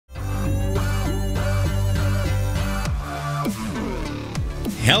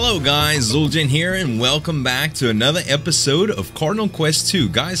Hello guys, Zul'jin here and welcome back to another episode of Cardinal Quest 2.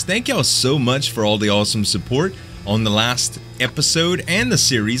 Guys, thank y'all so much for all the awesome support on the last episode and the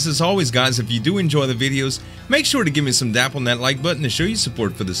series. As always guys, if you do enjoy the videos, make sure to give me some dap on that like button to show you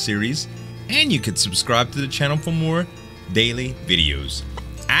support for the series. And you can subscribe to the channel for more daily videos.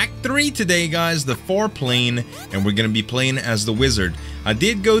 Act 3 today guys, the foreplane, and we're going to be playing as the wizard. I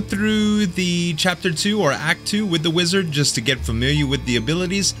did go through the chapter 2 or act 2 with the wizard just to get familiar with the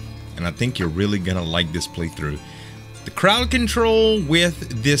abilities, and I think you're really going to like this playthrough. The crowd control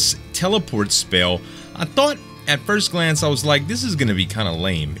with this teleport spell, I thought at first glance I was like, this is going to be kind of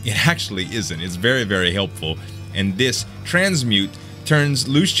lame. It actually isn't. It's very, very helpful. And this transmute turns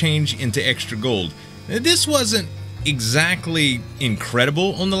loose change into extra gold. Now, this wasn't exactly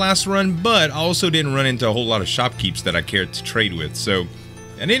incredible on the last run, but I also didn't run into a whole lot of shopkeepers that I cared to trade with. So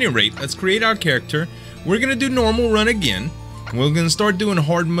at any rate, let's create our character. We're gonna do normal run again. We're gonna start doing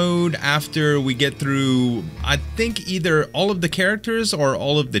hard mode after we get through, I think, either all of the characters or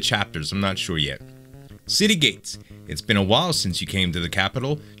all of the chapters. I'm not sure yet. City gates. It's been a while since you came to the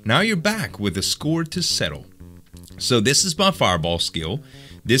capital. Now you're back with a score to settle. So this is my fireball skill.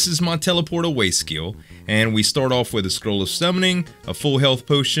 This is my teleport away skill, and we start off with a scroll of summoning, a full health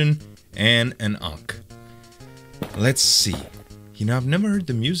potion, and an Ankh. Let's see. You know, I've never heard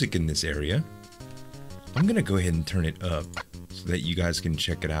the music in this area. I'm gonna go ahead and turn it up so that you guys can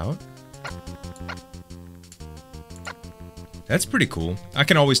check it out. That's pretty cool. I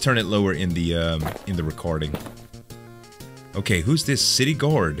can always turn it lower in the recording. Okay, who's this city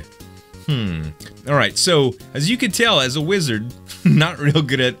guard? Alright, so as you can tell, as a wizard, not real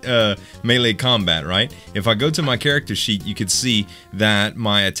good at melee combat, right? If I go to my character sheet, you can see that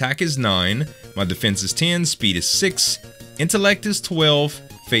my attack is 9, my defense is 10, speed is 6, intellect is 12,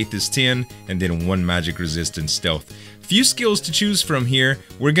 faith is 10, and then 1 magic resistance stealth. Few skills to choose from here.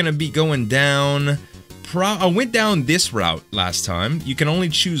 We're gonna be going down... I went down this route last time. You can only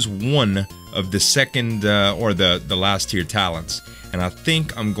choose one of the second or the last tier talents. And I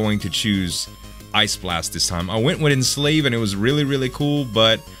think I'm going to choose Ice Blast this time. I went with Enslave and it was really, really cool,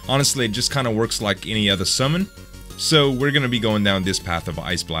 but honestly it just kind of works like any other summon. So we're going to be going down this path of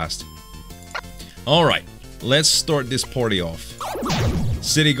Ice Blast. Alright, let's start this party off.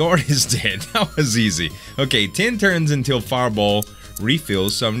 City Guard is dead. That was easy. Okay, 10 turns until Fireball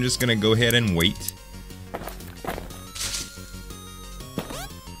refills, so I'm just going to go ahead and wait.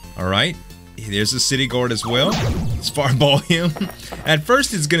 Alright, there's a city guard as well. Let's fireball him. At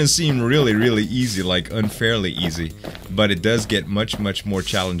first it's gonna seem really, really easy, like unfairly easy, but it does get much, much more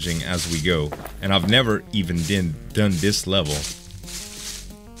challenging as we go. And I've never even done this level.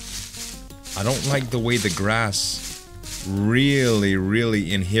 I don't like the way the grass really,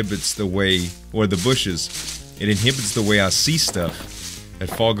 really inhibits the way, or the bushes, it inhibits the way I see stuff. That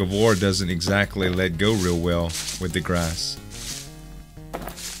Fog of War doesn't exactly let go real well with the grass.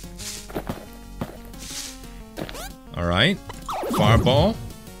 Alright, Fireball,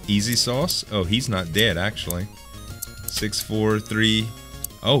 Easy Sauce. Oh, he's not dead actually. 6, 4, 3.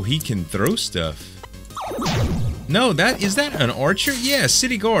 Oh, he can throw stuff. No, is that an archer? Yeah,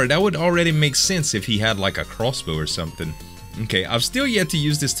 City Guard. That would already make sense if he had like a crossbow or something. Okay, I've still yet to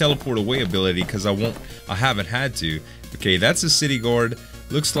use this teleport away ability because I haven't had to. Okay, that's a City Guard.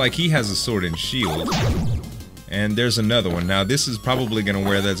 Looks like he has a sword and shield. And there's another one. Now this is probably gonna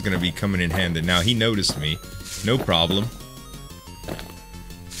where that's gonna be coming in handy. Now he noticed me. No problem.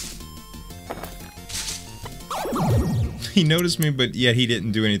 He noticed me, but yet he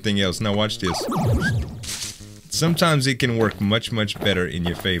didn't do anything else. Now watch this. Sometimes it can work much, much better in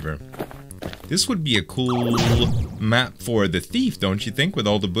your favor. This would be a cool map for the thief, don't you think? With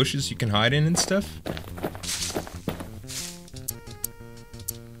all the bushes you can hide in and stuff.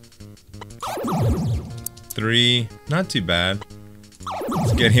 Three, not too bad.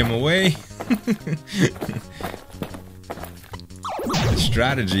 Let's get him away. The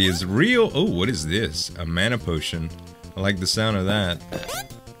strategy is real. Oh, what is this? A mana potion. I like the sound of that.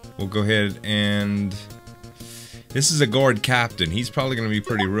 We'll go ahead and... This is a guard captain. He's probably going to be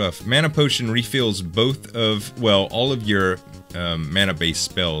pretty rough. Mana potion refills both of, well, all of your mana-based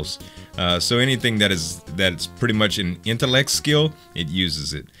spells. So anything that's pretty much an intellect skill, it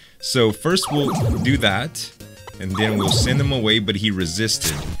uses it. So first we'll do that, and then we'll send him away, but he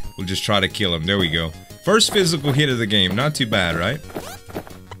resisted. We'll just try to kill him. There we go. First physical hit of the game. Not too bad, right?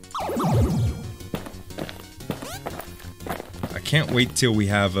 I can't wait till we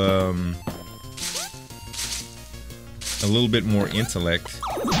have a little bit more intellect,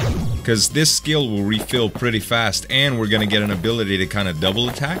 because this skill will refill pretty fast, and we're gonna get an ability to kind of double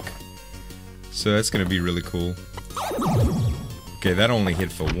attack. So that's gonna be really cool. Okay, that only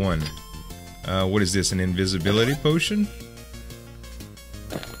hit for one. What is this, an invisibility potion?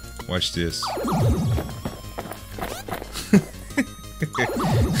 Watch this.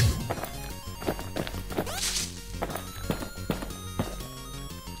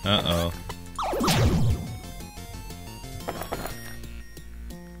 Uh-oh.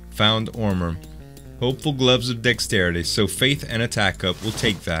 Found armor. Hopeful gloves of dexterity. So faith and attack up. We'll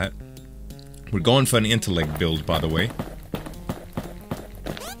take that. We're going for an intellect build, by the way.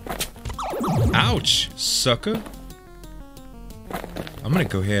 Ouch, sucker. I'm gonna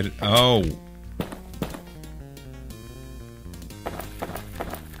go ahead. Oh.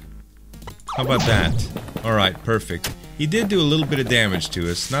 How about that? Alright, perfect. He did do a little bit of damage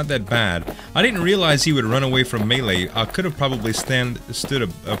to us. Not that bad. I didn't realize he would run away from melee. I could have probably stood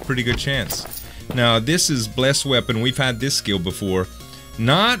a pretty good chance. Now, this is Blessed Weapon. We've had this skill before.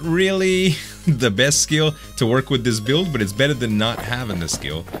 Not really the best skill to work with this build, but it's better than not having the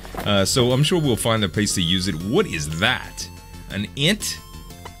skill. So I'm sure we'll find a place to use it. What is that? An int?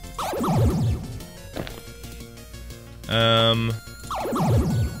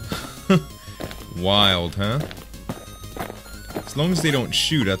 Wild, huh? As long as they don't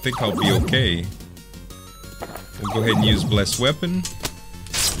shoot, I think I'll be okay. We'll go ahead and use Blessed Weapon.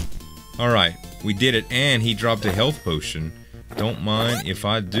 Alright, we did it, and he dropped a health potion. Don't mind if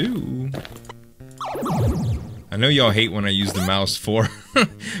I do. I know y'all hate when I use the mouse for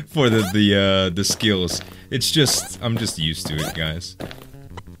for the skills. It's just, I'm just used to it, guys.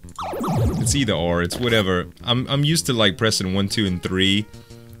 It's either or, it's whatever. I'm used to like pressing 1, 2, and 3,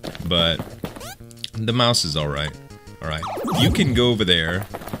 but the mouse is alright. Alright, you can go over there.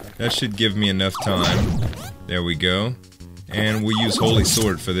 That should give me enough time. There we go. And we'll use Holy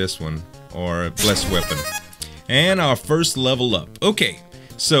Sword for this one, or Blessed Weapon. And our first level up. Okay,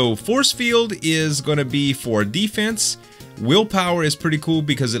 so Force Field is going to be for defense. Willpower is pretty cool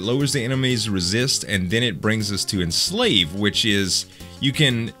because it lowers the enemy's resist, and then it brings us to Enslave, which is you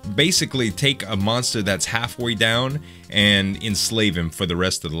can basically take a monster that's halfway down and enslave him for the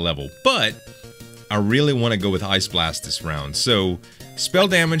rest of the level. But I really want to go with Ice Blast this round. So spell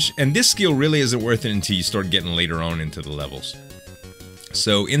damage, and this skill really isn't worth it until you start getting later on into the levels.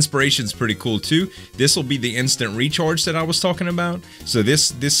 So Inspiration's pretty cool too. This will be the instant recharge that I was talking about. So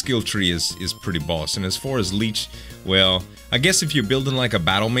this skill tree is pretty boss. And as far as Leech, well, I guess if you're building like a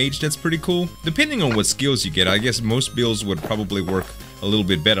Battle Mage, that's pretty cool. Depending on what skills you get, I guess most builds would probably work a little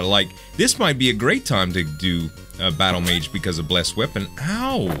bit better. Like, this might be a great time to do a Battle Mage because of Blessed Weapon.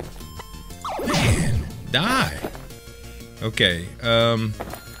 Ow! Man, die! Okay, we'll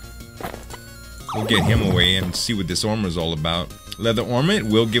get him away and see what this armor is all about. Leather armor, it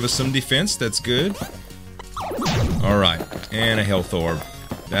will give us some defense, that's good. Alright, and a health orb.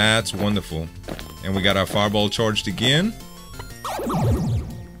 That's wonderful. And we got our fireball charged again.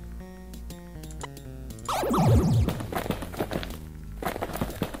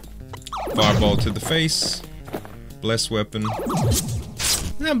 Fireball to the face. Blessed Weapon.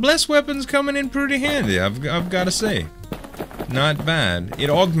 Now, Blessed Weapon's coming in pretty handy, I've got to say. Not bad. It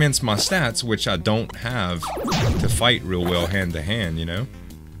augments my stats, which I don't have to fight real well hand to hand, you know?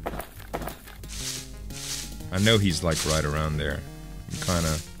 I know he's like right around there. I'm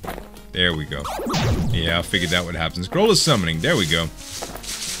kinda... There we go. Yeah, I figured that would happen. Scroll of Summoning, there we go.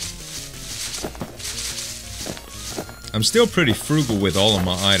 I'm still pretty frugal with all of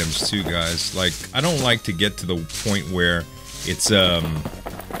my items too, guys. Like, I don't like to get to the point where it's, oh,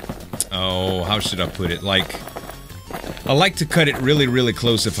 how should I put it? Like, I like to cut it really, really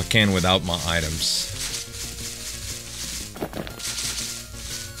close if I can without my items.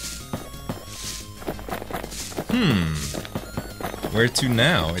 Where to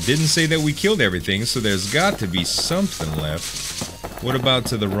now? It didn't say that we killed everything, so there's got to be something left. What about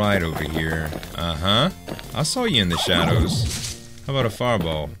to the right over here? Uh-huh. I saw you in the shadows. How about a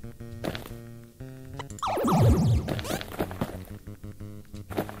fireball?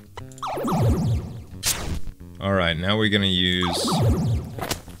 Alright, now we're gonna use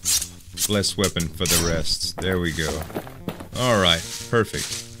Blessed Weapon for the rest. There we go. Alright,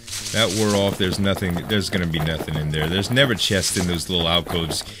 perfect. That wore off, there's gonna be nothing in there. There's never chests in those little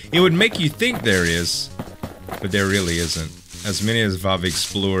alcoves. It would make you think there is, but there really isn't. As many as I've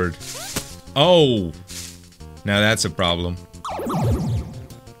explored. Oh! Now that's a problem.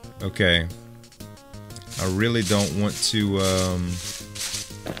 Okay. I really don't want to,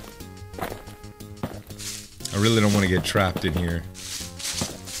 I really don't want to get trapped in here.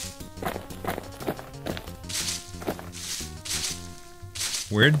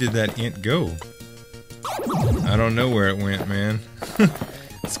 Where did that int go? I don't know where it went, man.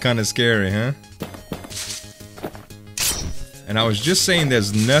 It's kind of scary, huh? And I was just saying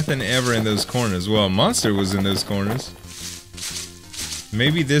there's nothing ever in those corners. Well, a monster was in those corners.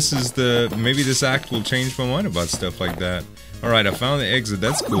 Maybe this is the... Maybe this act will change my mind about stuff like that. Alright, I found the exit.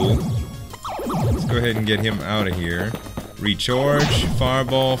 That's cool. Let's go ahead and get him out of here. Recharge.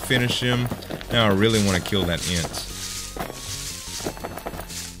 Fireball. Finish him. Now I really want to kill that int.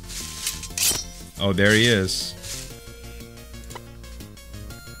 Oh, there he is.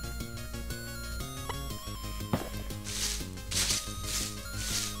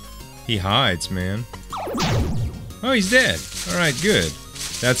 He hides, man. Oh, he's dead. Alright, good.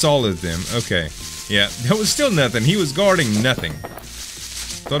 That's all of them. Okay. Yeah, that was still nothing. He was guarding nothing.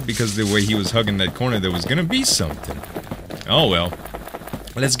 Thought because of the way he was hugging that corner there was gonna be something. Oh well.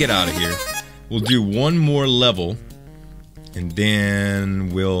 Let's get out of here. We'll do one more level. And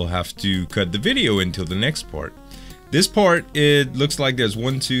then we'll have to cut the video until the next part. This part, it looks like there's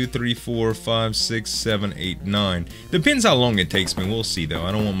 1, 2, 3, 4, 5, 6, 7, 8, 9. Depends how long it takes me. We'll see though.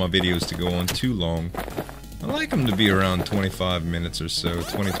 I don't want my videos to go on too long. I like them to be around 25 minutes or so.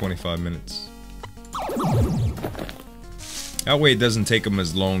 20, 25 minutes. That way it doesn't take them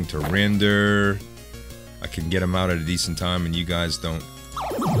as long to render. I can get them out at a decent time and you guys don't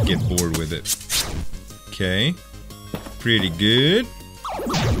get bored with it. Okay. Pretty good.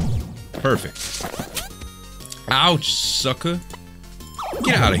 Perfect. Ouch, sucker.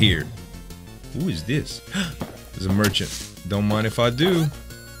 Get out of here. Who is this? There's a merchant. Don't mind if I do.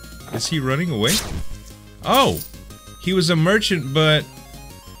 Is he running away? Oh, he was a merchant, but...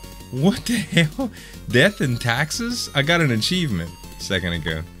 What the hell? Death and taxes? I got an achievement a second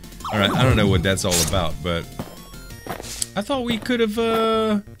ago. Alright, I don't know what that's all about, but... I thought we could have,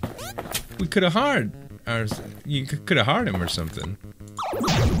 we could have hired... Or you could have hired him or something.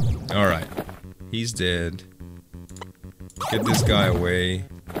 Alright. He's dead. Get this guy away.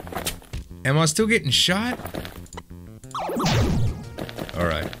 Am I still getting shot?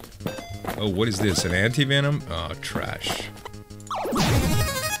 Alright. Oh, what is this? An anti-venom? Oh, trash.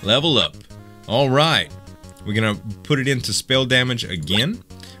 Level up. Alright. We're gonna put it into spell damage again.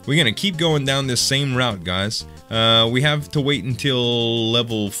 We're gonna keep going down this same route, guys. We have to wait until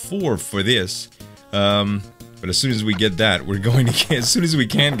level 4 for this. But as soon as we get that, we're going to get... As soon as we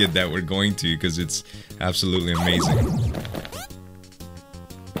can get that, we're going to, because it's absolutely amazing.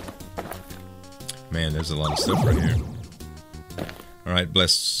 Man, there's a lot of stuff right here. Alright,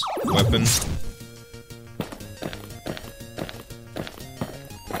 bless weapon.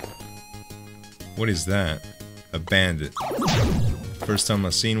 What is that? A bandit. First time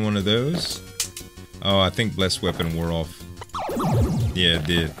I've seen one of those. Oh, I think bless weapon wore off. Yeah, it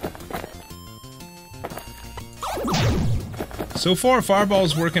did. So far,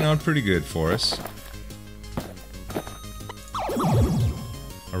 Fireball's working out pretty good for us.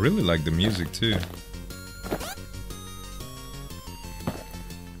 I really like the music too.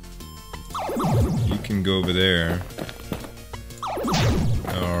 You can go over there.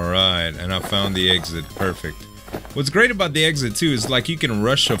 Alright, and I found the exit. Perfect. What's great about the exit too is like you can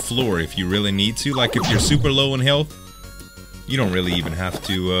rush a floor if you really need to. Like if you're super low in health, you don't really even have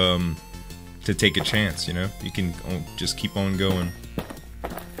to take a chance, you know? You can just keep on going.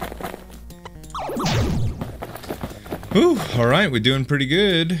 Whew, alright, we're doing pretty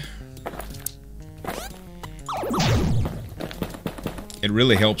good. It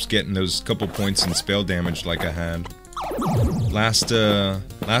really helps getting those couple points in spell damage like I had. Last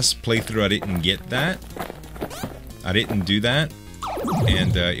playthrough I didn't get that. I didn't do that.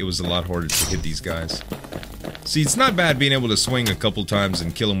 And it was a lot harder to hit these guys. See, it's not bad being able to swing a couple times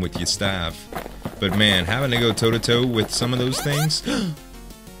and kill them with your staff. But man, having to go toe-to-toe with some of those things...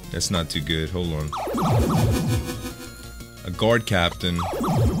 That's not too good. Hold on. A guard captain.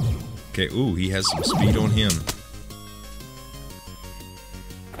 Okay, ooh, he has some speed on him.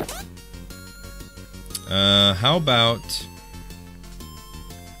 How about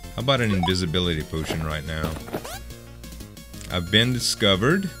an invisibility potion right now? I've been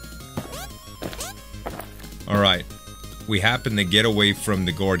discovered. Alright. We happen to get away from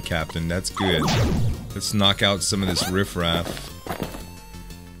the guard captain. That's good. Let's knock out some of this riffraff.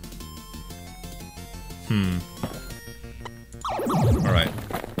 Alright.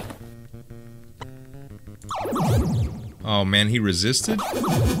 Oh man, he resisted?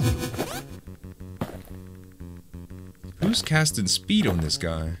 Who's casting speed on this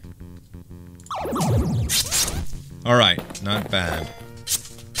guy? Alright, not bad.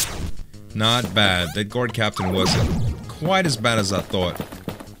 Not bad. That guard captain wasn't quite as bad as I thought.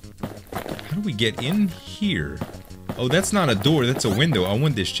 How do we get in here? Oh, that's not a door, that's a window. I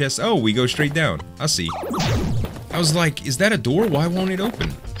want this chest. Oh, we go straight down. I see. I was like, is that a door? Why won't it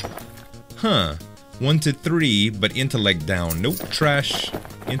open? Huh. 1 to 3, but intellect down. Nope, trash.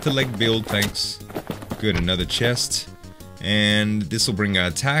 Intellect build, thanks. Good, another chest. And this will bring our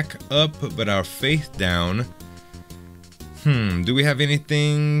attack up, but our faith down. Do we have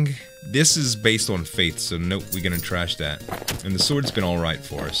anything? This is based on faith, so nope, we're gonna trash that. And the sword's been alright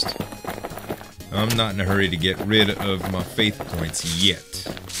for us. I'm not in a hurry to get rid of my faith points yet.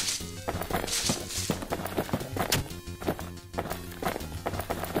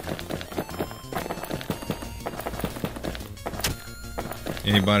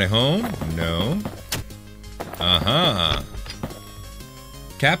 Anybody home? No.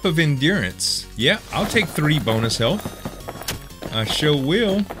 Cap of endurance. Yeah, I'll take 3 bonus health. I sure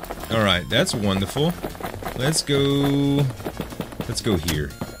will. Alright, that's wonderful. Let's go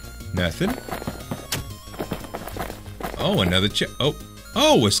here. Nothing. Oh, another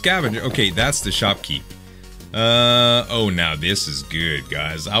oh, a scavenger. Okay, that's the shopkeep. Oh, now this is good,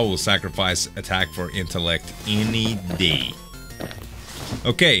 guys. I will sacrifice attack for intellect any day.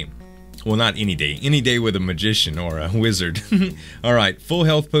 Okay. Well, not any day. Any day with a magician or a wizard. Alright, full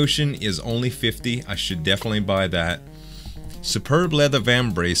health potion is only 50. I should definitely buy that. Superb leather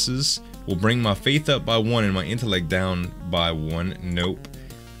vambraces will bring my faith up by 1 and my intellect down by 1. Nope.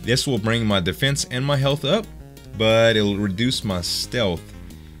 This will bring my defense and my health up, but it'll reduce my stealth.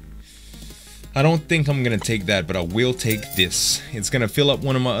 I don't think I'm gonna take that, but I will take this. It's gonna fill up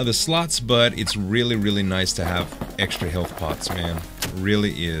one of my other slots, but it's really, really nice to have extra health pots, man. It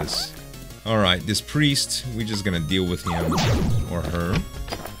really is. Alright, this priest, we're just gonna deal with him or her.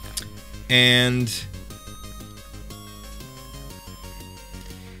 And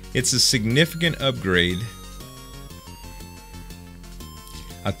it's a significant upgrade.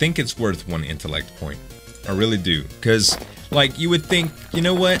 I think it's worth 1 intellect point. I really do. Because, like, you would think, you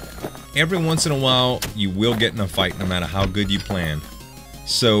know what? Every once in a while, you will get in a fight no matter how good you plan.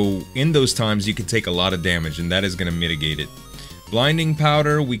 So, in those times, you can take a lot of damage, and that is going to mitigate it. Blinding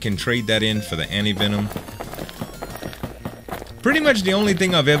powder, we can trade that in for the anti-venom. Pretty much the only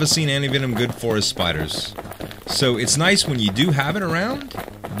thing I've ever seen anti-venom good for is spiders. So, it's nice when you do have it around,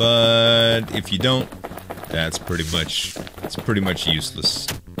 but if you don't, that's pretty much useless.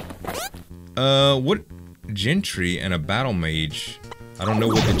 What gentry and a battle mage? I don't know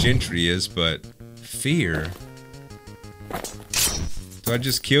what the gentry is, but fear. Do I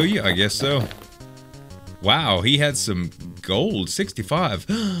just kill you? I guess so. Wow, he had some gold. 65.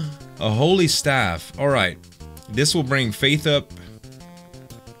 A holy staff. Alright. This will bring faith up.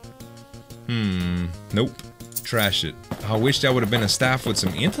 Nope. Trash it. I wish that would have been a staff with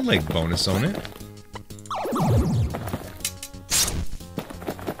some intellect bonus on it.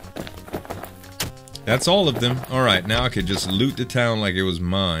 That's all of them. Alright, now I could just loot the town like it was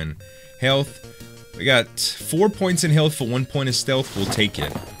mine. Health. We got 4 points in health for 1 point of stealth. We'll take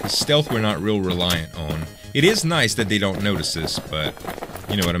it. Stealth we're not real reliant on. It is nice that they don't notice this, but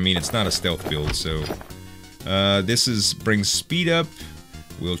you know what I mean. It's not a stealth build, so this brings speed up.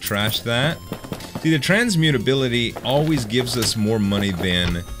 We'll trash that. See, the transmutability always gives us more money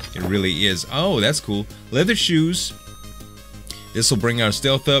than it really is. Oh, that's cool. Leather shoes. This will bring our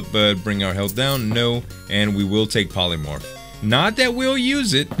stealth up, but bring our health down. No, and we will take polymorph. Not that we'll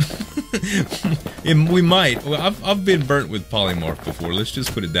use it. We might. Well, I've been burnt with polymorph before. Let's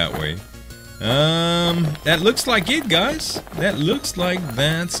just put it that way. That looks like it, guys. That looks like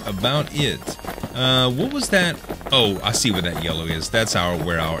that's about it. What was that? Oh, I see what that yellow is. That's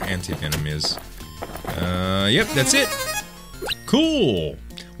where our anti-venom is. Yep, that's it. Cool.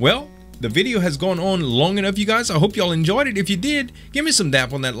 Well, the video has gone on long enough, you guys. I hope y'all enjoyed it. If you did, give me some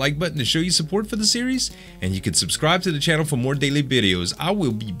dap on that like button to show you support for the series. And you can subscribe to the channel for more daily videos. I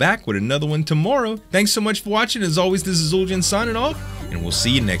will be back with another one tomorrow. Thanks so much for watching. As always, this is Zul'jin signing off, and we'll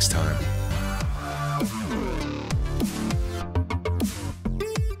see you next time.